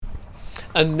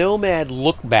A Nomad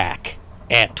Look-Back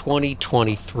at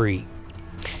 2023.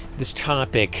 This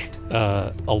topic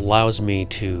allows me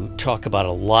to talk about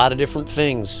a lot of different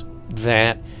things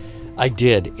that I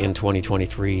did in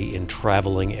 2023 in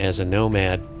traveling as a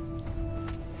nomad.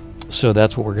 So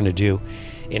that's what we're going to do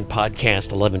in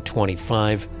podcast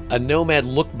 1125, A Nomad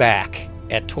Look-Back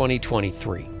at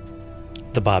 2023,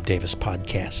 the Bob Davis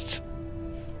Podcasts.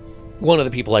 One of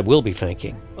the people I will be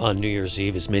thanking on New Year's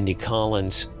Eve is Mindy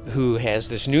Collins, who has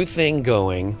this new thing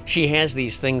going. She has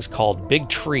these things called Big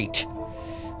Treat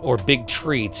or Big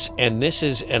Treats, and this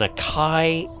is an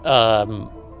acai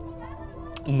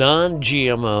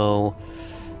non-GMO,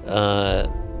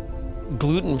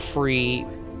 gluten-free.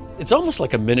 It's almost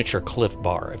like a miniature Cliff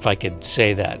Bar, if I could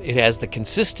say that. It has the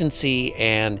consistency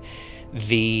and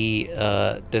the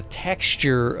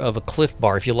texture of a Cliff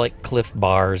Bar, if you like Cliff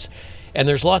Bars. And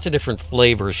there's lots of different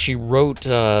flavors. She wrote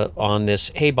on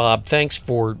this, "Hey Bob, thanks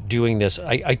for doing this.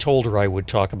 I told her I would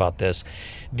talk about this.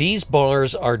 These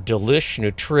bars are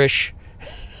nutrish,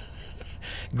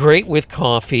 great with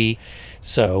coffee."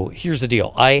 So here's the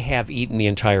deal. I have eaten the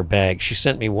entire bag. She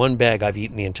sent me one bag. I've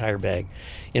eaten the entire bag.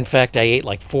 In fact, I ate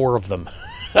like 4 of them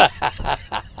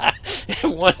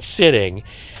in one sitting.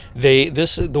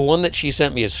 The one that she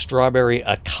sent me is strawberry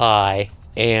acai,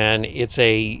 and it's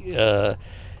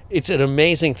an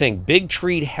amazing thing.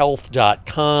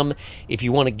 BigTreatHealth.com. If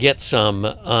you want to get some,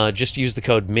 just use the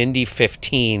code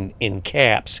Mindy15 in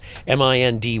caps.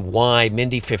 MINDY,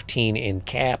 Mindy15 in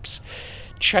caps.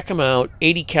 Check them out.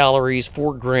 80 calories,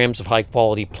 4 grams of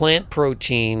high-quality plant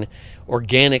protein,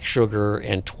 organic sugar,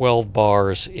 and 12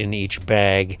 bars in each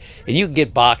bag. And you can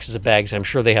get boxes of bags. I'm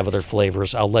sure they have other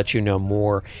flavors. I'll let you know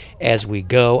more as we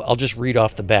go. I'll just read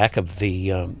off the back of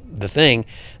the thing.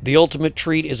 The ultimate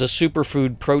treat is a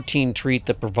superfood protein treat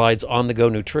that provides on-the-go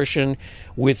nutrition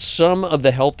with some of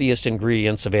the healthiest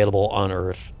ingredients available on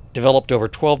Earth. Developed over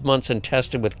 12 months and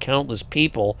tested with countless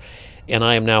people, and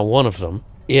I am now one of them.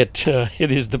 It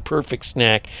is the perfect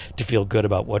snack to feel good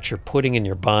about what you're putting in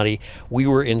your body. We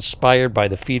were inspired by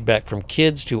the feedback from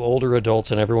kids to older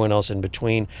adults and everyone else in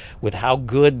between with how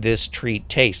good this treat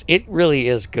tastes. It really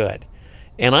is good.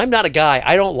 And I'm not a guy,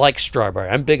 I don't like strawberry.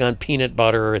 I'm big on peanut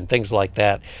butter and things like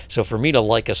that. So for me to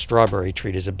like a strawberry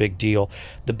treat is a big deal.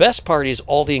 The best part is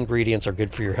all the ingredients are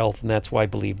good for your health, and that's why I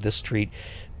believe this treat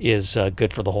is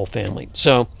good for the whole family.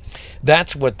 So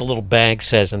that's what the little bag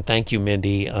says, and thank you,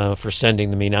 Mindy, for sending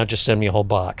them to me. Now just send me a whole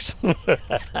box,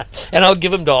 and I'll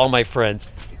give them to all my friends.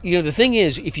 You know, the thing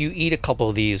is, if you eat a couple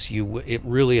of these, it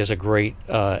really is a great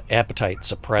appetite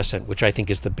suppressant, which I think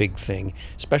is the big thing,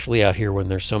 especially out here when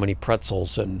there's so many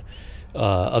pretzels and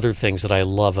other things that I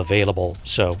love available.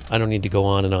 So I don't need to go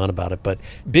on and on about it. But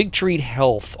Big Treat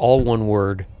Health, all one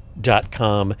word,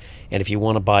 .com, and if you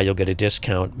want to buy, you'll get a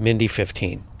discount,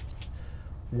 Mindy15.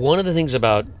 One of the things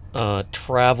about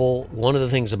travel, one of the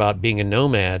things about being a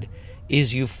nomad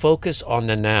is you focus on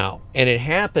the now, and it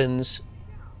happens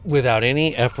without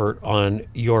any effort on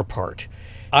your part.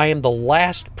 I am the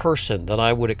last person that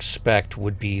I would expect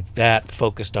would be that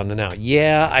focused on the now.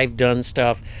 Yeah, I've done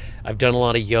stuff. I've done a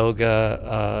lot of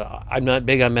yoga. I'm not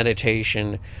big on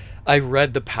meditation. I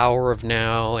read The Power of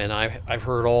Now, and I've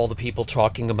heard all the people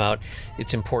talking about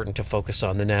it's important to focus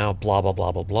on the now, blah, blah,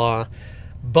 blah, blah, blah.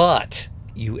 But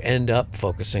you end up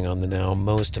focusing on the now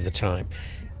most of the time.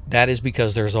 That is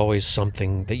because there's always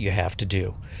something that you have to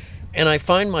do. And I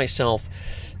find myself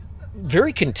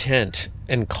very content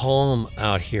and calm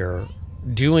out here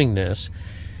doing this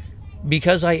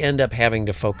because I end up having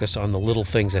to focus on the little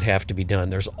things that have to be done.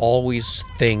 There's always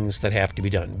things that have to be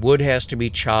done. Wood has to be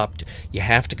chopped. You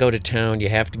have to go to town. You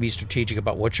have to be strategic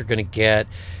about what you're going to get.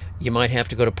 You might have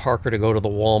to go to Parker to go to the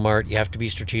Walmart. You have to be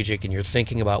strategic, and you're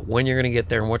thinking about when you're going to get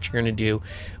there and what you're going to do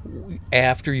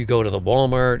after you go to the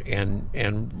Walmart,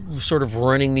 and sort of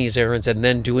running these errands and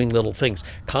then doing little things,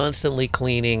 constantly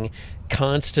cleaning,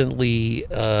 constantly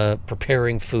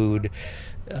preparing food.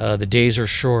 The days are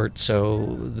short,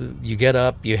 so you get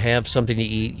up, you have something to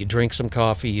eat, you drink some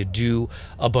coffee, you do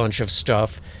a bunch of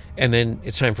stuff, and then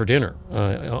it's time for dinner.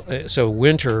 So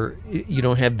winter, you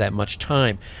don't have that much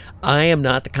time. I am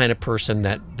not the kind of person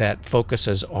that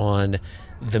focuses on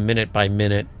the minute by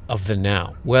minute of the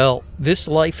now. Well, this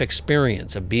life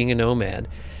experience of being a nomad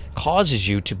causes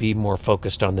you to be more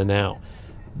focused on the now.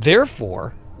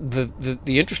 Therefore, the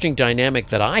interesting dynamic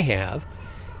that I have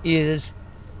is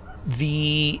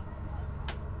the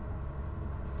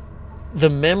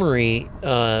memory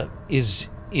is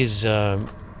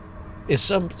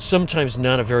sometimes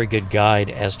not a very good guide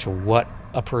as to what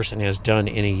a person has done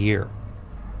in a year.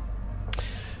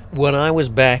 When I was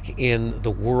back in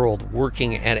the world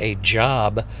working at a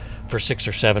job for 6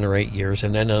 or 7 or 8 years,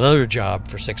 and then another job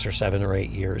for 6 or 7 or 8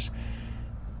 years.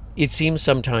 It seems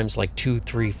sometimes like 2,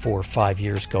 3, 4, 5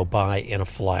 years go by in a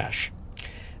flash.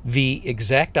 The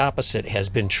exact opposite has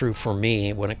been true for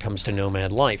me when it comes to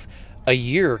nomad life. A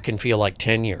year can feel like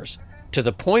 10 years, to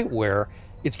the point where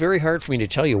it's very hard for me to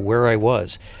tell you where I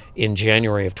was in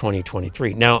January of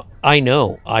 2023. Now, I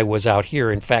know I was out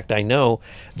here. In fact, I know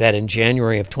that in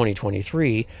January of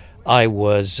 2023, I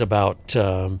was about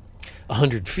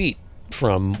 100 feet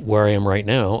from where I am right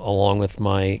now, along with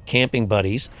my camping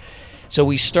buddies. So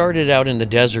we started out in the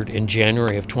desert in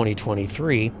January of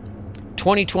 2023.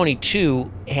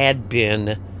 2022 had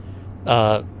been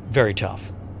very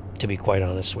tough, to be quite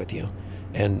honest with you.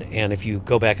 And if you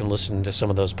go back and listen to some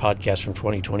of those podcasts from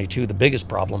 2022, the biggest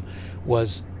problem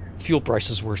was fuel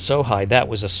prices were so high. That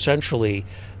was essentially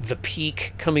the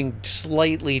peak, coming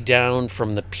slightly down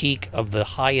from the peak of the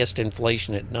highest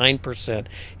inflation at 9%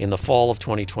 in the fall of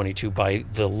 2022. By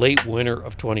the late winter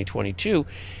of 2022,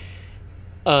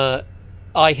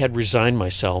 I had resigned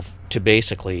myself to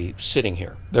basically sitting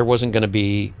here. There wasn't going to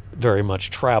be very much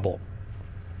travel,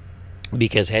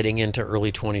 because heading into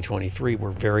early 2023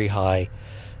 were very high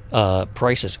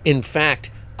prices. In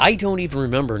fact, I don't even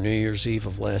remember New Year's Eve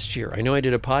of last year. I know I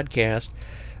did a podcast.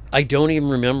 I don't even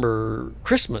remember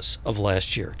Christmas of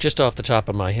last year, just off the top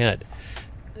of my head.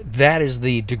 That is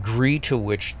the degree to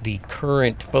which the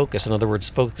current focus, in other words,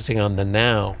 focusing on the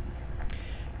now,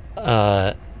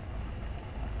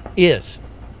 is.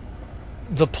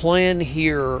 The plan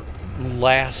here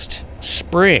last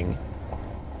spring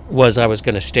was I was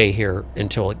going to stay here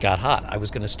until it got hot. I was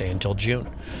going to stay until June,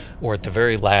 or at the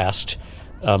very last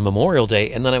Memorial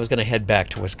Day, and then I was going to head back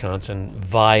to Wisconsin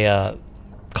via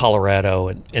Colorado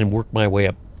and work my way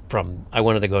up from, I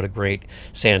wanted to go to Great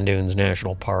Sand Dunes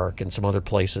National Park and some other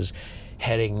places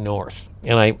heading north.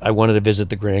 And I wanted to visit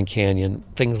the Grand Canyon,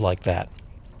 things like that.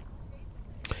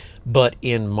 But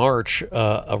in March,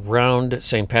 around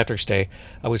St. Patrick's Day,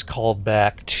 I was called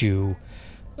back to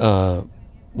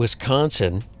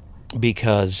Wisconsin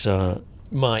because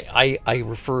I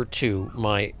refer to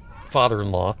my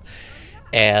father-in-law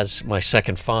as my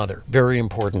second father. Very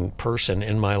important person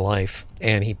in my life,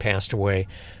 and he passed away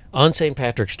on St.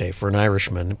 Patrick's Day, for an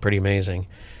Irishman, pretty amazing,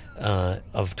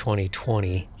 of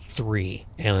 2023.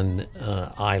 And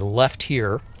I left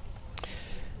here.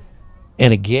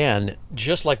 And again,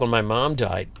 just like when my mom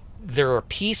died, there are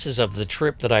pieces of the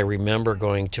trip that I remember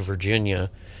going to Virginia,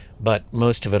 but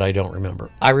most of it I don't remember.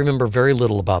 I remember very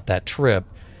little about that trip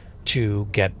to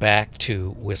get back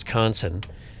to Wisconsin.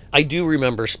 I do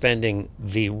remember spending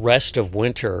the rest of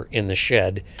winter in the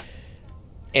shed.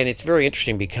 And it's very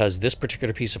interesting because this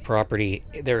particular piece of property,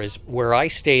 there is where I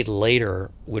stayed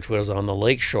later, which was on the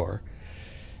lakeshore.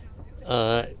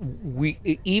 We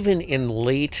even in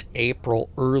late April,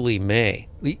 early May,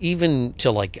 even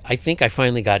to I think I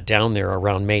finally got down there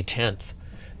around May 10th,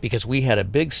 because we had a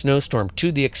big snowstorm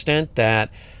to the extent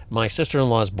that my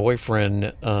sister-in-law's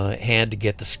boyfriend had to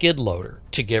get the skid loader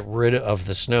to get rid of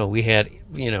the snow. We had,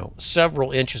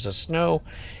 several inches of snow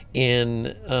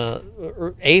in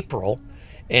April,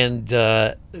 and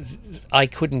I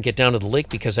couldn't get down to the lake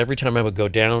because every time I would go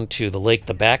down to the lake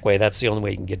the back way, that's the only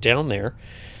way you can get down there,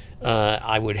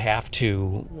 I would have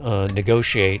to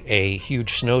negotiate a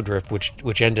huge snowdrift,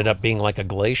 which ended up being like a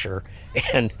glacier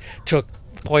and took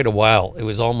quite a while. It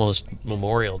was almost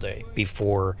Memorial Day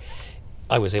before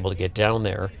I was able to get down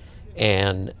there.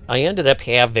 And I ended up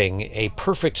having a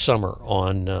perfect summer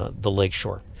on the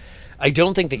lakeshore. I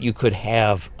don't think that you could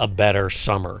have a better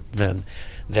summer than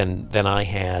I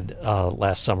had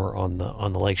last summer on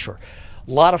the lakeshore.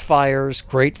 A lot of fires,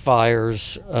 great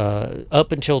fires,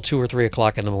 up until 2 or 3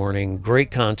 o'clock in the morning.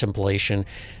 Great contemplation.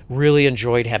 Really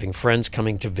enjoyed having friends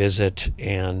coming to visit,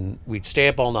 and we'd stay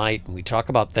up all night and we'd talk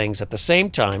about things. At the same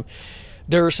time,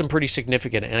 there are some pretty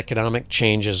significant economic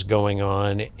changes going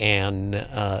on, and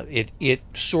it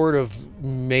sort of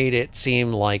made it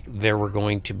seem like there were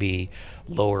going to be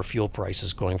lower fuel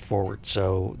prices going forward.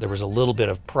 So there was a little bit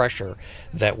of pressure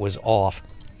that was off.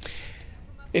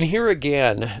 And here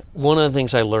again, one of the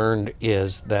things I learned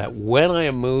is that when I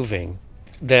am moving,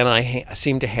 then I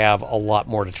seem to have a lot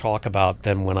more to talk about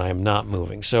than when I am not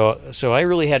moving. So I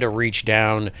really had to reach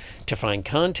down to find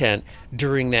content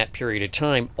during that period of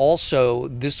time. Also,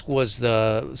 this was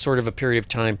the sort of a period of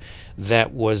time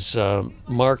that was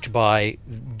marked by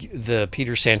the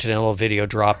Peter Santinello video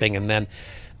dropping, and then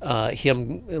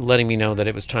him letting me know that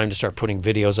it was time to start putting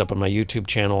videos up on my YouTube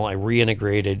channel. I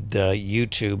reintegrated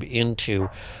YouTube into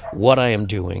what I am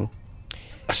doing.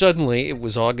 Suddenly, it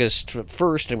was August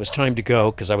 1st, and it was time to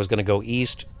go because I was going to go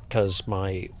east because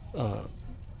my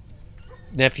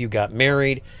nephew got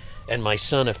married and my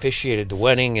son officiated the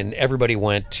wedding, and everybody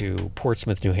went to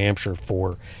Portsmouth, New Hampshire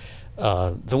for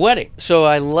the wedding. So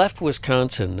I left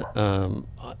Wisconsin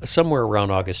somewhere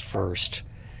around August 1st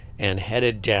and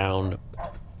headed down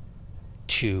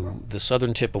to the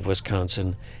southern tip of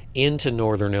Wisconsin into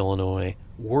northern Illinois,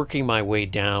 working my way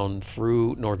down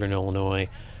through northern Illinois,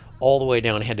 all the way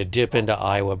down, had to dip into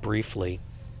Iowa briefly,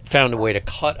 found a way to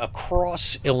cut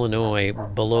across Illinois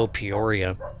below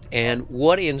Peoria, and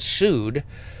what ensued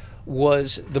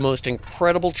was the most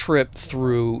incredible trip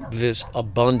through this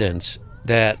abundance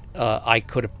that I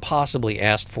could have possibly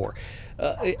asked for.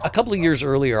 A couple of years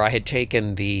earlier, I had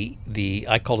taken the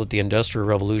I called it the Industrial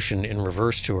Revolution in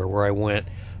Reverse tour, where I went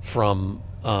from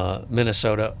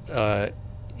Minnesota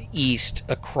east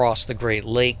across the Great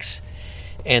Lakes.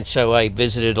 And so I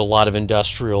visited a lot of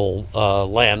industrial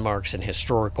landmarks and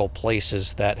historical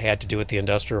places that had to do with the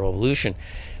Industrial Revolution.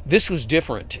 This was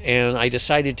different, and I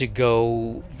decided to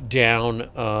go down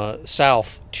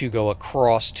south to go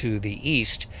across to the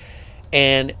east.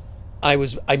 And I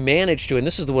managed to, and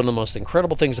this is one of the most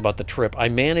incredible things about the trip, I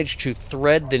managed to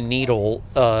thread the needle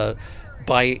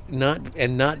by not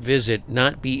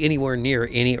be anywhere near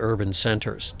any urban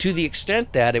centers, to the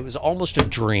extent that it was almost a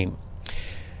dream.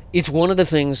 It's one of the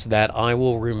things that I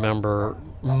will remember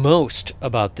most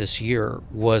about this year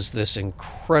was this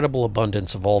incredible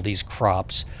abundance of all these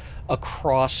crops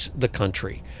across the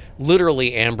country.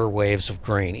 Literally amber waves of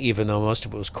grain, even though most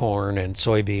of it was corn and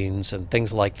soybeans and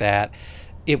things like that.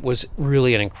 It was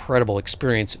really an incredible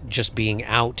experience just being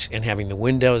out and having the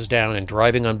windows down and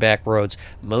driving on back roads.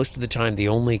 Most of the time, the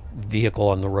only vehicle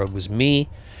on the road was me.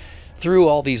 Through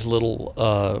all these little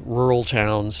rural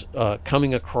towns,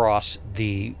 coming across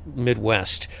the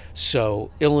Midwest.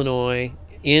 So Illinois,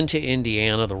 into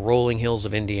Indiana, the rolling hills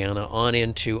of Indiana, on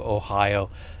into Ohio,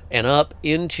 and up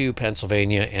into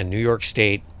Pennsylvania and New York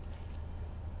State.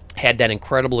 Had that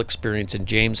incredible experience in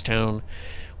Jamestown,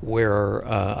 where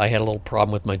I had a little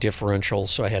problem with my differential,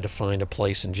 so I had to find a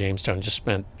place in Jamestown. Just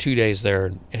spent 2 days there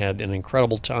and had an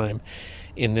incredible time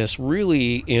in this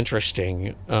really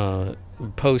interesting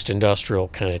post-industrial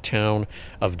kind of town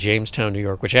of Jamestown, New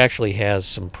York, which actually has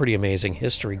some pretty amazing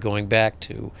history going back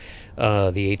to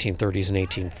the 1830s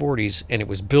and 1840s, and it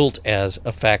was built as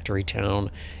a factory town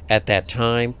at that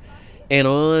time. And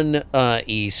on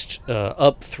east,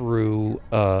 up through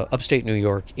upstate New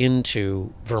York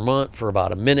into Vermont for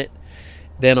about a minute,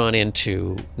 then on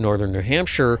into northern New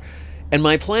Hampshire. And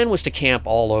my plan was to camp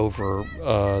all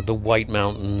over the White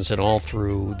Mountains and all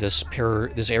through this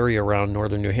area around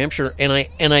northern New Hampshire. And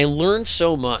I learned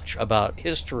so much about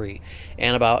history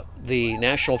and about the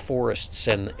national forests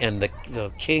and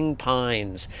the king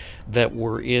pines that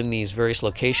were in these various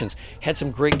locations. Had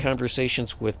some great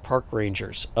conversations with park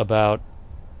rangers about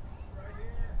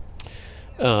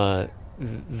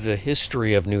the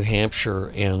history of New Hampshire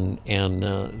and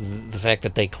the fact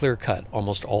that they clear cut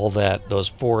almost all those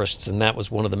forests, and that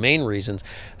was one of the main reasons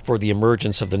for the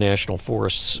emergence of the national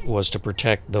forests, was to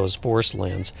protect those forest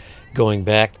lands going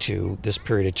back to this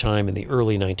period of time in the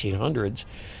early 1900s,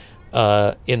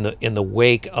 in the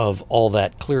wake of all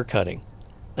that clear cutting,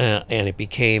 and it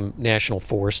became national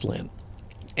forest land.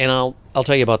 And I'll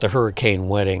tell you about the hurricane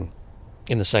wedding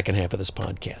in the second half of this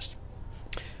podcast.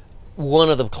 One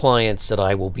of the clients that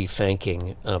I will be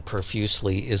thanking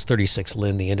profusely is 36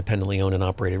 Lynn, the independently owned and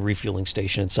operated refueling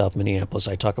station in South Minneapolis.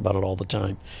 I talk about it all the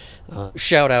time.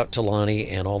 Shout out to Lonnie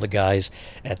and all the guys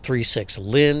at 36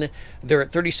 Lynn. They're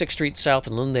at 36th Street South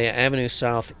and Lindale Avenue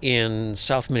South in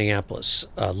South Minneapolis,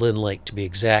 Lynn Lake to be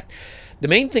exact. The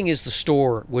main thing is the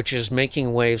store, which is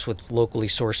making waves with locally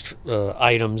sourced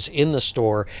items in the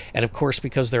store. And of course,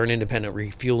 because they're an independent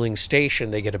refueling station,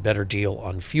 they get a better deal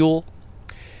on fuel.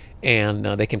 And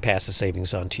they can pass the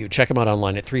savings on to you. Check them out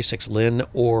online at 36Lynn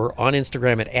or on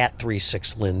Instagram at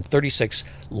 36Lynn,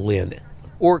 36Lynn.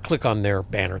 Or click on their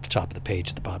banner at the top of the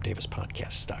page at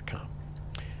thebobdavispodcasts.com.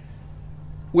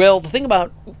 Well, the thing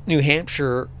about New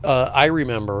Hampshire, I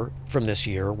remember from this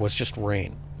year, was just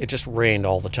rain. It just rained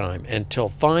all the time until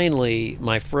finally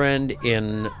my friend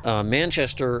in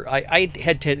Manchester, I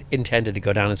had intended to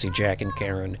go down and see Jack and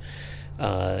Karen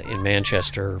in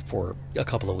Manchester for a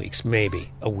couple of weeks,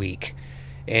 maybe a week.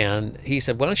 And he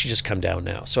said, why don't you just come down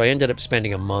now? So I ended up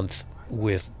spending a month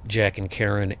with Jack and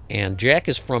Karen. And Jack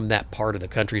is from that part of the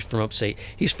country.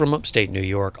 He's from upstate New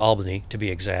York, Albany, to be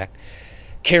exact.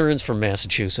 Karen's from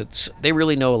Massachusetts. They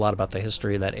really know a lot about the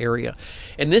history of that area.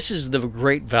 And this is the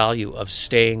great value of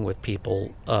staying with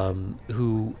people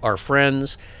who are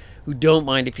friends, who don't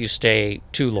mind if you stay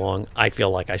too long. I feel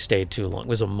like I stayed too long. It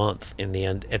was a month in the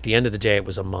end. At the end of the day, it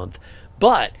was a month.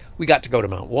 But we got to go to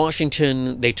Mount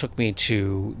Washington. They took me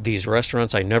to these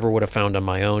restaurants I never would have found on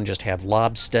my own, just have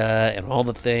lobster and all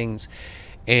the things,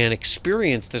 and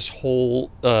experience this whole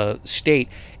state.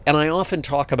 And I often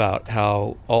talk about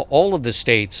how all of the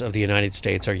states of the United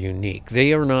States are unique.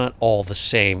 They are not all the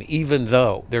same, even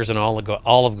though there's an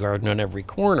olive garden on every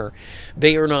corner.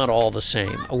 They are not all the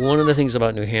same. One of the things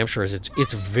about New Hampshire is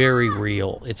it's very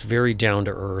real. It's very down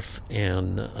to earth,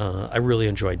 and I really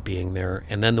enjoyed being there.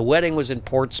 And then the wedding was in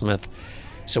Portsmouth.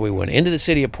 So we went into the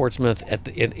city of Portsmouth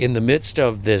in the midst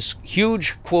of this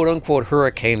huge quote-unquote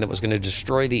hurricane that was going to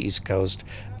destroy the East Coast.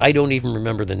 I don't even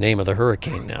remember the name of the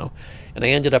hurricane now. And I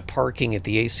ended up parking at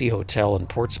the AC Hotel in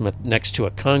Portsmouth next to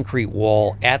a concrete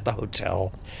wall at the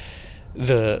hotel.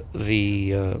 The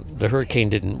hurricane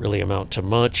didn't really amount to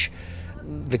much.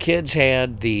 The kids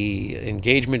had the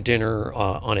engagement dinner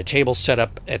on a table set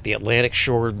up at the Atlantic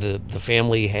shore. The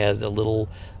family has a little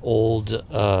old,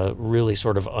 really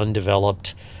sort of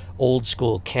undeveloped, old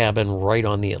school cabin right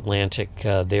on the Atlantic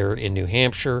there in New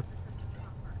Hampshire,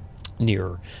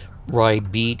 near Rye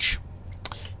Beach.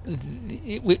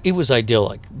 It was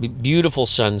idyllic. Beautiful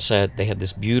sunset. They had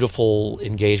this beautiful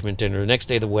engagement dinner. The next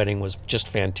day, the wedding was just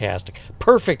fantastic.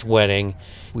 Perfect wedding.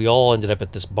 We all ended up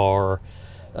at this bar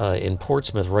in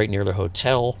Portsmouth, right near the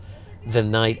hotel, the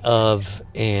night of,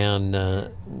 and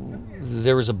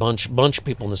there was a bunch of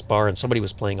people in this bar, and somebody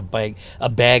was playing a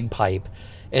bagpipe,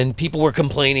 and people were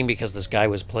complaining because this guy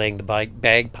was playing the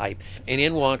bagpipe, and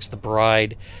in walks the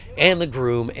bride and the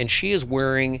groom, and she is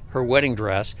wearing her wedding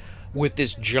dress with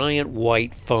this giant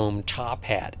white foam top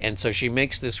hat. And so she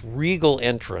makes this regal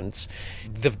entrance.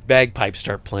 The bagpipes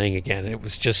start playing again, and it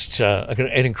was just an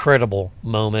incredible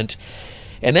moment.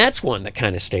 And that's one that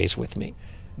kind of stays with me.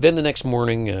 Then the next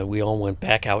morning, we all went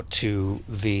back out to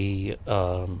the,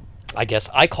 I guess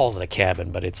I called it a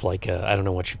cabin, but it's like I don't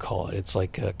know what you call it. It's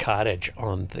like a cottage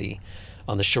on the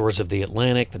shores of the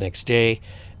Atlantic the next day.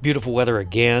 Beautiful weather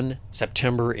again,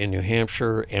 September in New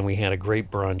Hampshire, and we had a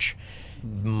great brunch.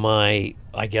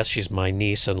 I guess she's my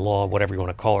niece-in-law, whatever you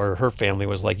want to call her. Her family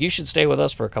was like, you should stay with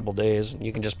us for a couple days.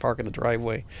 You can just park in the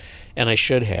driveway. And I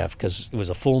should have, because it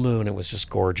was a full moon. It was just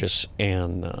gorgeous.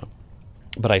 And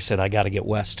but I said, I got to get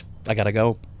west. I got to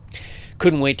go.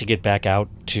 Couldn't wait to get back out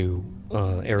to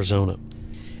Arizona.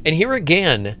 And here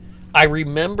again, I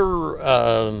remember,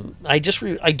 I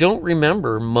don't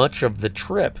remember much of the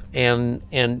trip. And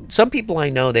some people I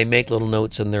know, they make little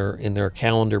notes in their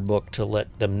calendar book to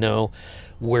let them know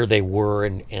where they were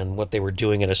and what they were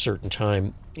doing at a certain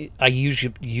time. I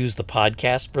usually use the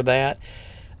podcast for that.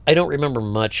 I don't remember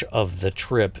much of the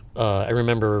trip. I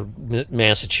remember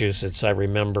Massachusetts. I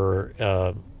remember,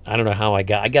 I don't know how I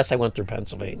guess I went through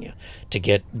Pennsylvania to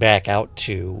get back out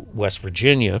to West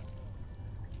Virginia.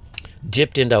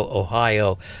 Dipped into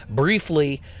Ohio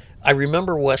briefly. I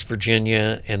remember West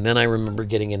Virginia, and then I remember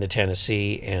getting into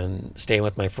Tennessee and staying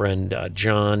with my friend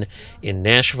John in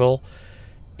Nashville.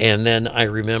 And then I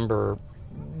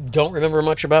don't remember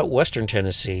much about Western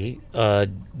Tennessee.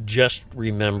 Just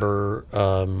remember,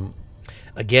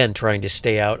 again, trying to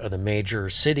stay out of the major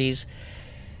cities.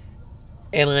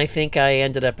 And I think I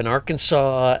ended up in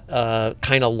Arkansas,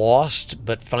 kind of lost,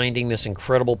 but finding this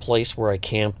incredible place where I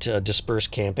camped,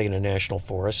 dispersed camping in a national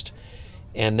forest.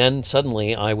 And then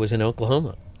suddenly I was in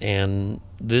Oklahoma. And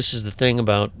this is the thing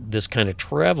about this kind of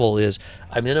travel is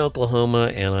I'm in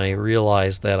Oklahoma and I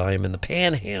realize that I'm in the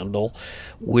Panhandle,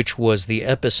 which was the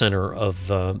epicenter of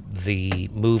the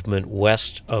movement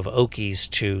west of Okies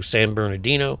to San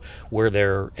Bernardino, where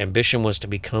their ambition was to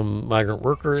become migrant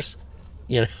workers.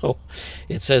 You know,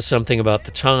 it says something about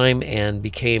the time, and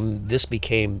this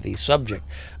became the subject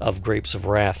of Grapes of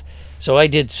Wrath. So I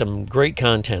did some great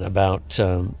content about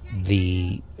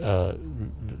the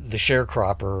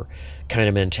sharecropper kind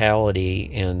of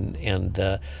mentality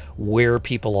and where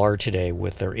people are today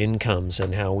with their incomes,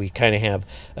 and how we kind of have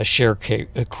a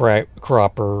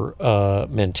sharecropper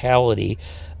mentality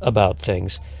about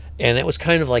things. And that was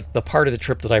kind of like the part of the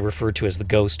trip that I referred to as the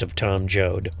ghost of Tom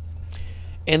Joad.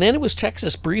 And then it was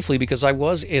Texas briefly, because I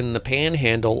was in the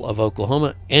Panhandle of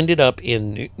Oklahoma, ended up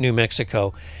in New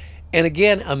Mexico, and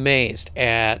again amazed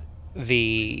at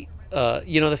the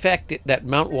the fact that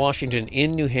Mount Washington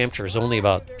in New Hampshire is only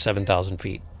about 7,000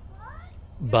 feet,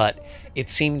 but it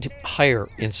seemed higher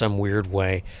in some weird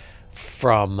way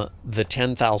from the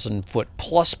 10,000 foot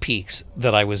plus peaks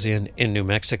that I was in New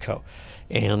Mexico.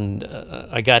 And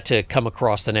I got to come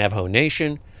across the Navajo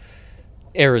Nation,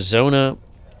 Arizona.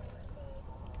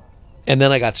 And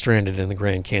then I got stranded in the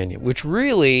Grand Canyon, which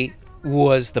really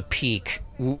was the peak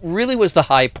really was the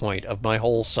high point of my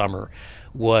whole summer,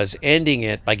 was ending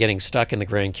it by getting stuck in the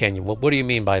Grand Canyon. Well, what do you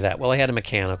mean by that? Well, I had a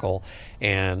mechanical,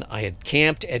 and I had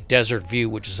camped at Desert View,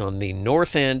 which is on the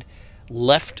north end,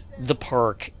 left the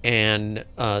park, and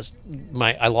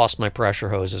I lost my pressure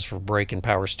hoses for brake and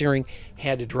power steering.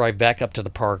 Had to drive back up to the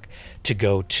park to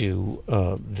go to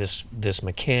this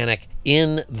mechanic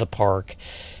in the park,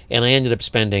 and I ended up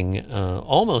spending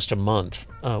almost a month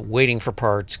waiting for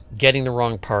parts, getting the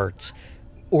wrong parts,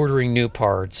 ordering new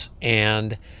parts,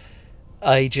 and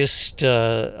I just for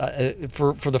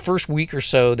the first week or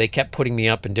so, they kept putting me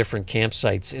up in different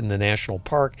campsites in the national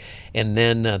park, and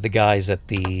then the guys at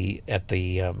the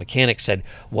mechanic said,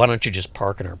 "Why don't you just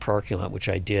park in our parking lot?" Which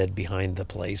I did behind the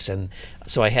place, and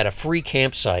so I had a free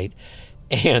campsite,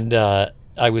 and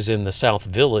I was in the South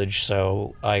Village,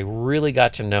 so I really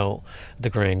got to know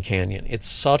the Grand Canyon. It's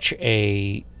such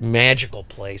a magical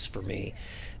place for me.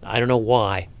 I don't know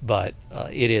why, but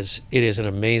it is an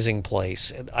amazing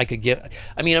place.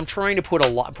 I'm trying to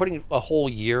putting a whole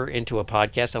year into a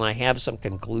podcast, and I have some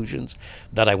conclusions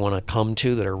that I want to come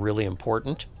to that are really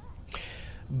important.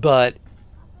 But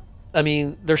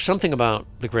there's something about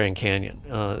the Grand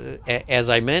Canyon. As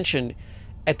I mentioned,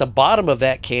 at the bottom of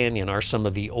that canyon are some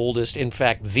of the oldest, in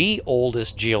fact, the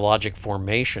oldest geologic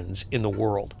formations in the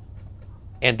world.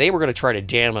 And they were going to try to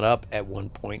dam it up at one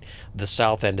point, the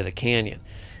south end of the canyon.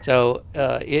 So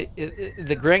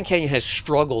the Grand Canyon has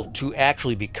struggled to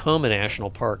actually become a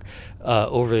national park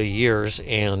over the years,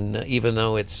 and even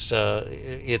though its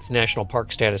national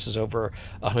park status is over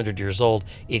 100 years old,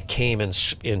 it came in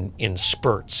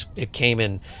spurts. It came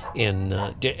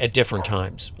at different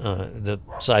times. The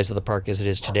size of the park as it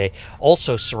is today,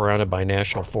 also surrounded by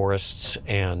national forests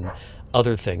and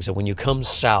other things. And when you come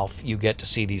south, you get to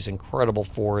see these incredible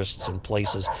forests and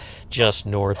places just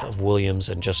north of Williams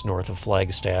and just north of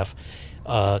Flagstaff,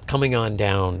 coming on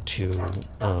down to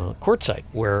Quartzsite,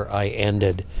 where I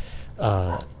ended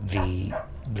the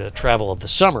travel of the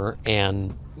summer,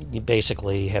 and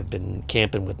basically have been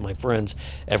camping with my friends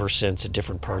ever since at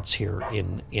different parts here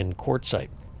in Quartzsite.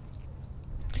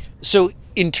 So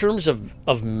in terms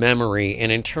of memory,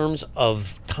 and in terms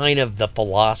of kind of the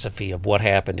philosophy of what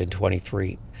happened in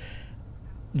 23,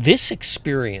 this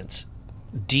experience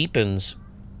deepens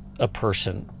a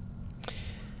person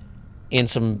in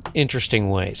some interesting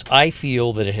ways. I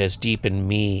feel that it has deepened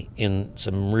me in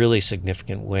some really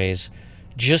significant ways,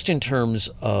 just in terms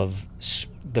of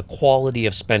the quality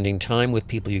of spending time with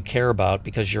people you care about,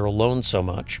 because you're alone so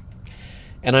much.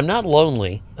 And I'm not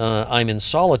lonely, I'm in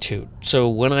solitude. So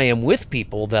when I am with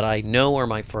people that I know are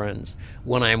my friends,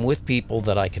 when I am with people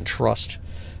that I can trust,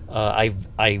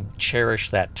 I cherish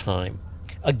that time.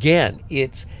 Again,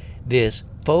 it's this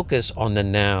focus on the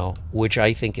now, which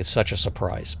I think is such a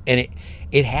surprise. And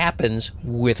it happens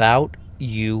without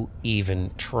you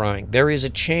even trying. There is a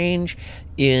change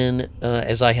in,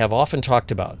 as I have often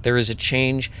talked about, there is a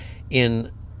change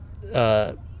in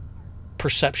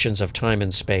perceptions of time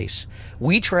and space.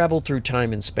 We travel through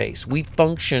time and space. We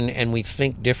function and we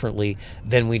think differently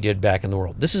than we did back in the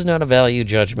world. This is not a value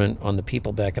judgment on the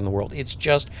people back in the world. It's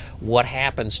just what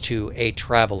happens to a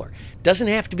traveler. It doesn't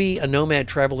have to be a nomad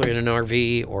traveler in an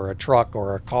RV or a truck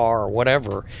or a car or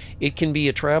whatever. It can be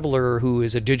a traveler who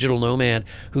is a digital nomad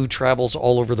who travels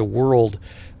all over the world,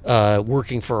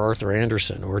 working for Arthur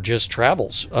Andersen, or just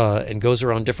travels and goes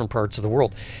around different parts of the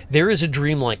world. There is a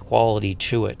dreamlike quality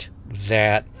to it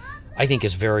that I think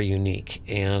is very unique,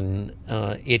 and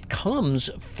it comes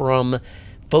from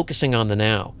focusing on the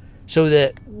now. So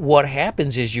that what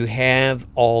happens is you have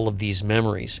all of these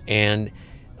memories, and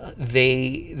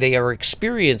they are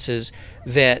experiences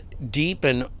that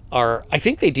deepen I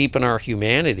think they deepen our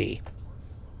humanity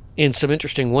in some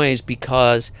interesting ways,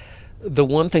 because the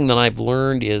one thing that I've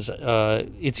learned is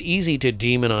it's easy to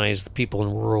demonize the people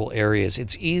in rural areas.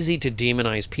 It's easy to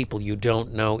demonize people you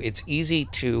don't know. It's easy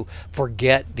to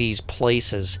forget these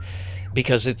places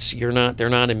because they're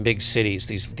not in big cities.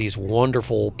 These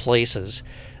wonderful places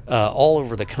all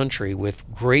over the country with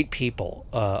great people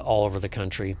all over the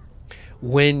country.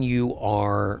 When you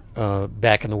are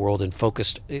back in the world and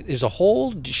focused, there's a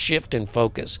whole shift in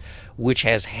focus which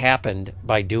has happened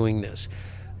by doing this.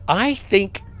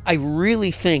 I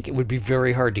really think it would be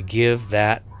very hard to give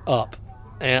that up.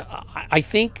 And I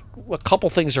think a couple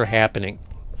things are happening.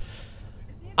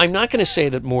 I'm not going to say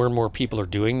that more and more people are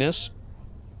doing this.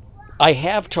 I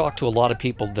have talked to a lot of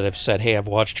people that have said, hey, I've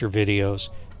watched your videos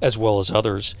as well as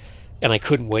others, and I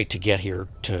couldn't wait to get here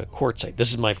to Quartzsite.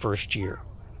 This is my first year.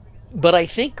 But I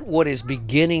think what is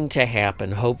beginning to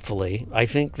happen, hopefully, I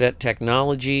think that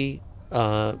technology,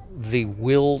 the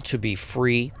will to be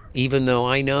free, even though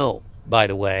I know, by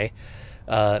the way,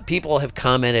 People have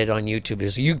commented on YouTube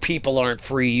as, you people aren't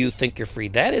free, you think you're free.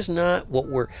 That is not what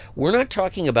we're not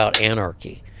talking about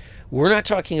anarchy. We're not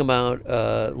talking about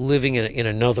living in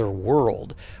another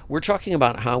world. We're talking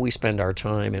about how we spend our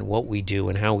time and what we do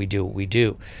and how we do what we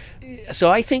do. So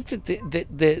I think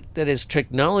that as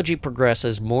technology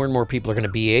progresses, more and more people are going to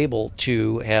be able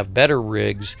to have better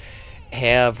rigs,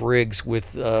 have rigs with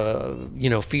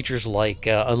features like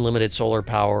unlimited solar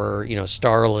power,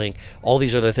 Starlink, all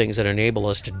these other things that enable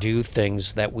us to do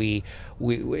things that we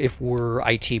if we're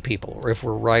IT people, or if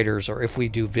we're writers, or if we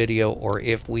do video, or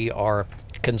if we are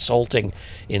consulting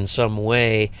in some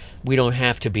way, we don't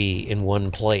have to be in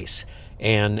one place.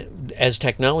 And as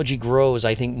technology grows,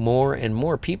 I think more and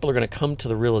more people are going to come to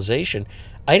the realization,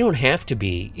 I don't have to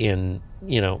be in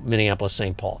Minneapolis,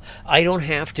 St. Paul. I don't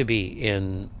have to be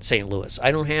in St. Louis.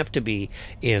 I don't have to be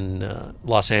in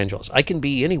Los Angeles. I can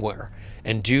be anywhere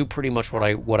and do pretty much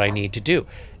what I need to do.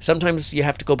 Sometimes you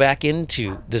have to go back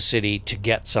into the city to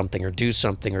get something or do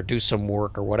some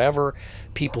work or whatever.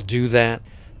 People do that.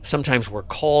 Sometimes we're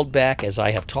called back, as I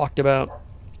have talked about.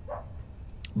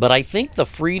 But I think the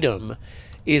freedom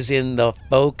is in the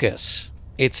focus.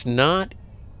 It's not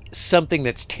something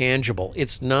that's tangible.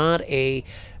 It's not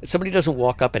somebody doesn't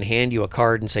walk up and hand you a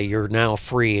card and say you're now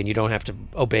free and you don't have to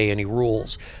obey any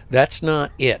rules. That's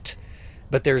not it.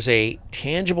 But there's a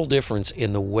tangible difference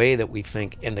in the way that we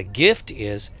think. And the gift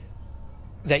is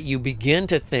that you begin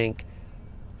to think,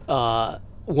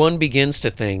 one begins to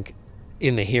think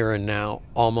in the here and now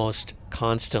almost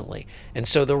constantly. And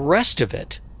so the rest of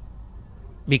it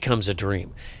becomes a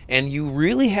dream. And you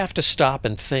really have to stop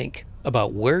and think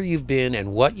about where you've been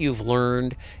and what you've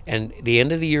learned. And the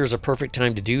end of the year is a perfect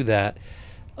time to do that,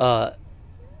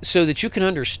 so that you can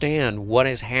understand what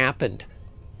has happened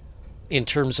in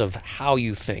terms of how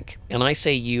you think. And I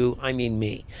say you, I mean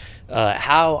me.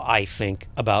 How I think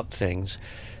about things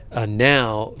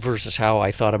now versus how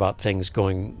I thought about things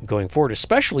going forward,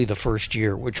 especially the first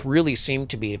year, which really seemed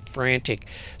to be a frantic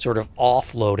sort of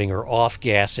offloading or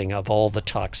off-gassing of all the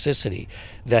toxicity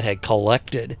that had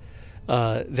collected,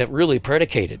 that really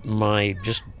predicated my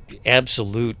just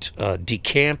absolute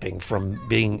decamping from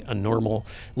living a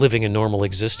normal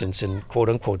existence in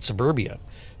quote-unquote suburbia.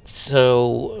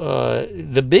 So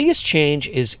the biggest change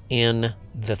is in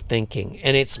the thinking,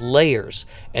 and it's layers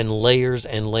and layers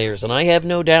and layers. And I have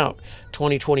no doubt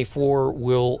 2024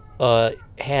 will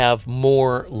have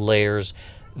more layers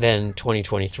than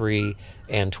 2023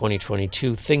 and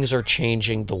 2022. Things are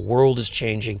changing. The world is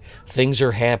changing. Things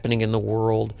are happening in the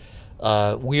world.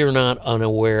 We are not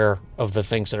unaware of the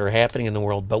things that are happening in the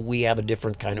world, but we have a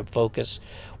different kind of focus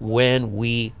when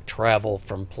we travel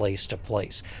from place to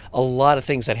place. A lot of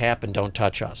things that happen don't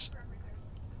touch us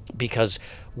because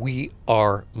we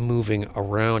are moving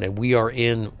around, and we are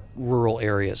in rural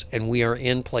areas, and we are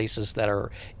in places that are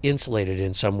insulated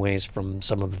in some ways from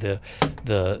some of the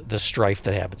strife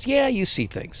that happens. Yeah, you see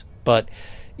things, but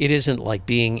it isn't like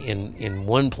being in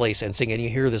one place and seeing, and you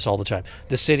hear this all the time.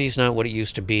 The city's not what it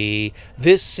used to be.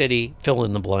 This city, fill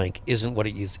in the blank, isn't what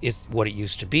it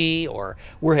used to be, or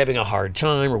we're having a hard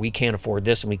time, or we can't afford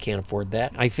this and we can't afford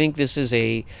that. I think this is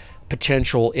it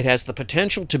has the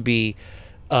potential to be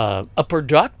a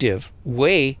productive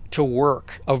way to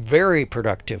work, a very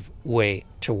productive way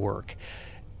to work,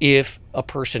 if a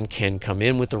person can come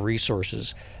in with the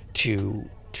resources to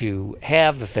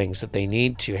have the things that they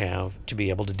need to have to be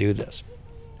able to do this.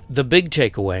 The big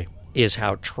takeaway is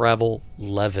how travel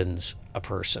leavens a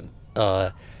person,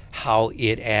 how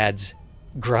it adds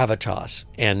gravitas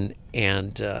and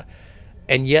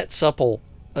yet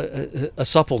a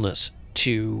suppleness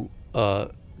to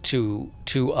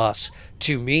us,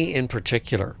 to me in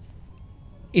particular.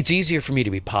 It's easier for me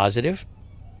to be positive.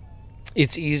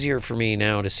 It's easier for me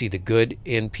now to see the good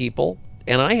in people,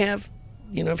 and I've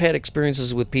had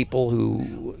experiences with people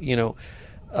who,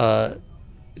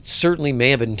 certainly may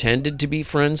have intended to be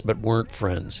friends, but weren't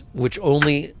friends, which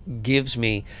only gives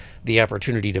me the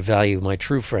opportunity to value my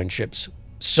true friendships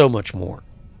so much more.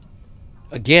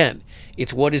 Again,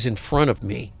 it's what is in front of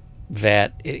me,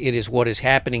 that it is what is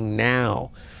happening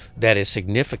now that is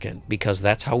significant, because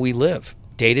that's how we live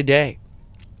day to day.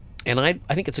 And I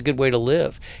think it's a good way to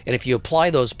live. And if you apply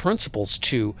those principles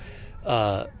to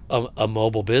a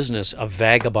mobile business, a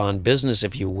vagabond business,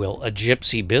 if you will, a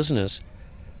gypsy business,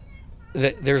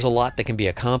 there's a lot that can be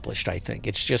accomplished, I think.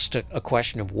 It's just a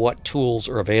question of what tools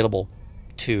are available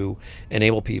to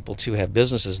enable people to have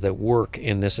businesses that work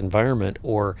in this environment,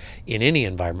 or in any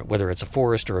environment, whether it's a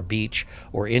forest or a beach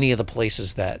or any of the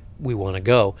places that we want to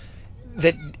go,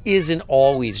 that isn't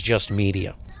always just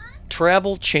media.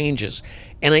 Travel changes,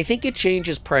 and I think it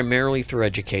changes primarily through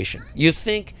education. You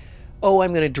think oh,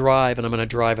 I'm going to drive and I'm going to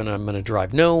drive and I'm going to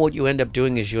drive. No, what you end up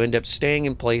doing is you end up staying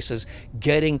in places,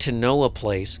 getting to know a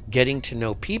place, getting to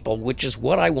know people, which is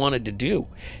what I wanted to do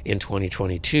in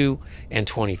 2022 and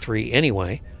 23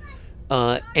 anyway.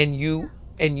 And you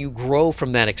grow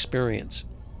from that experience.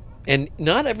 And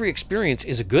not every experience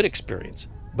is a good experience,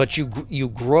 but you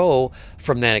grow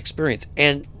from that experience.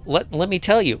 And let me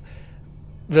tell you,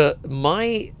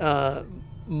 my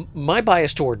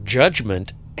bias toward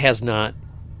judgment has not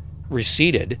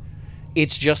receded.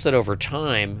 It's just that over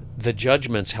time, the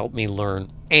judgments help me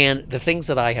learn, and the things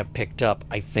that I have picked up,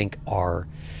 I think, are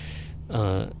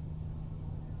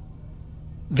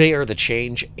they are the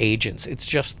change agents. It's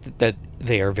just that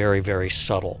they are very, very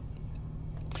subtle.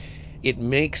 It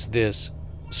makes this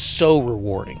so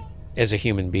rewarding as a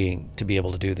human being to be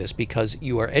able to do this, because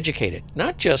you are educated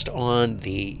not just on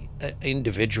the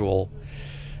individual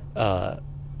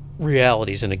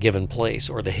realities in a given place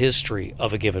or the history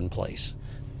of a given place,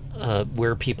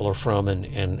 where people are from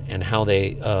and how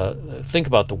they think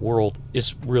about the world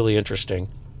is really interesting.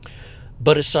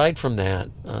 But aside from that,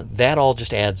 that all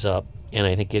just adds up, and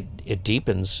I think it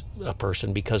deepens a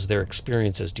person because their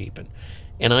experiences deepen.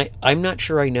 And I'm not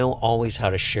sure I know always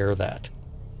how to share that,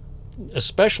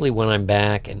 especially when I'm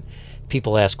back and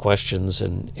people ask questions.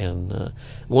 And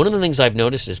one of the things I've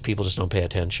noticed is people just don't pay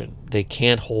attention. They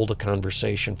can't hold a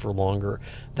conversation for longer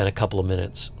than a couple of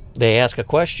minutes. They ask a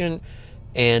question,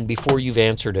 and before you've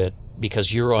answered it,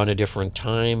 because you're on a different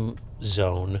time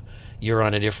zone, you're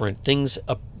on a different things.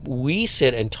 We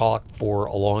sit and talk for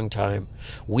a long time.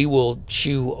 We will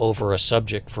chew over a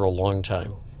subject for a long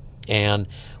time. And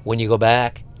when you go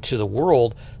back to the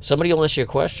world, somebody will ask you a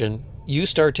question, you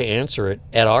start to answer it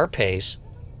at our pace,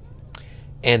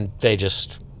 and they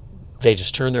just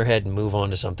turn their head and move on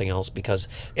to something else, because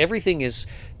everything is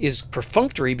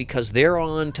perfunctory, because they're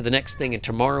on to the next thing, and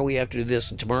tomorrow we have to do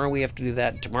this, and tomorrow we have to do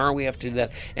that, and tomorrow we have to do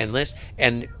that, and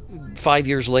 5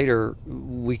 years later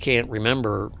we can't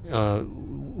remember.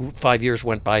 5 years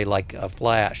went by like a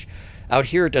flash. Out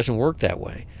here it doesn't work that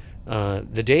way.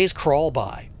 The days crawl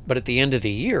by, but at the end of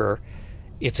the year,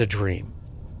 it's a dream.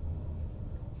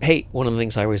 Hey, one of the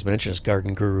things I always mention is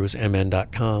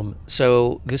GardenGurusMN.com.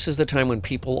 So this is the time when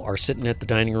people are sitting at the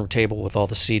dining room table with all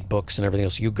the seed books and everything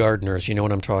else. You gardeners, you know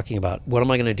what I'm talking about. What am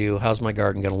I going to do? How's my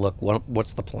garden going to look?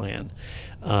 What's the plan?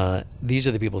 These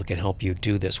are the people that can help you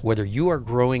do this. Whether you are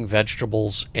growing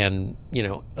vegetables and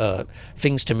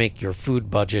things to make your food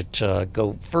budget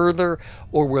go further,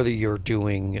 or whether you're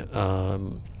doing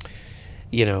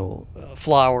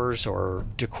flowers or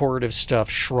decorative stuff,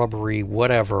 shrubbery,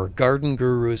 whatever,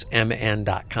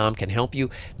 GardenGurusMN.com can help you.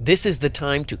 This is the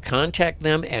time to contact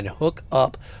them and hook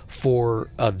up for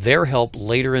their help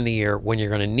later in the year when you're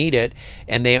going to need it.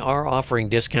 And they are offering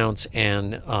discounts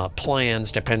and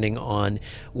plans depending on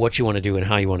what you want to do and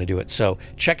how you want to do it. So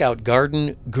check out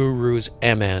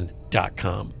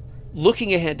GardenGurusMN.com.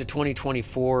 Looking ahead to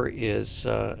 2024 is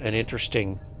an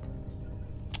interesting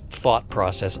thought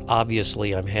process.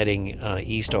 Obviously, I'm heading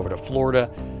east over to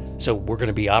Florida, so we're going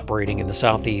to be operating in the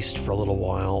southeast for a little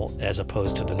while as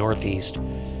opposed to the northeast.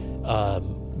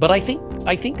 But I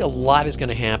think a lot is going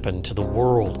to happen to the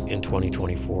world in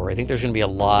 2024. I think there's going to be a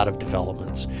lot of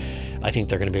developments. I think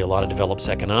there are going to be a lot of developments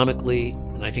economically,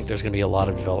 and I think there's going to be a lot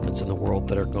of developments in the world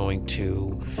that are going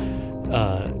to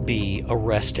be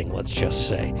arresting, let's just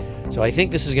say. So I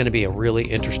think this is going to be a really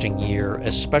interesting year,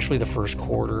 especially the first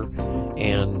quarter,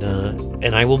 and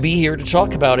I will be here to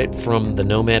talk about it from the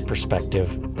Nomad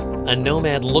perspective, a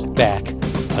Nomad look back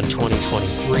on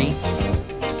 2023.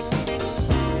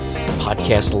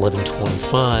 Podcast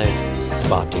 1125, the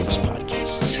Bob Davis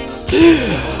Podcasts.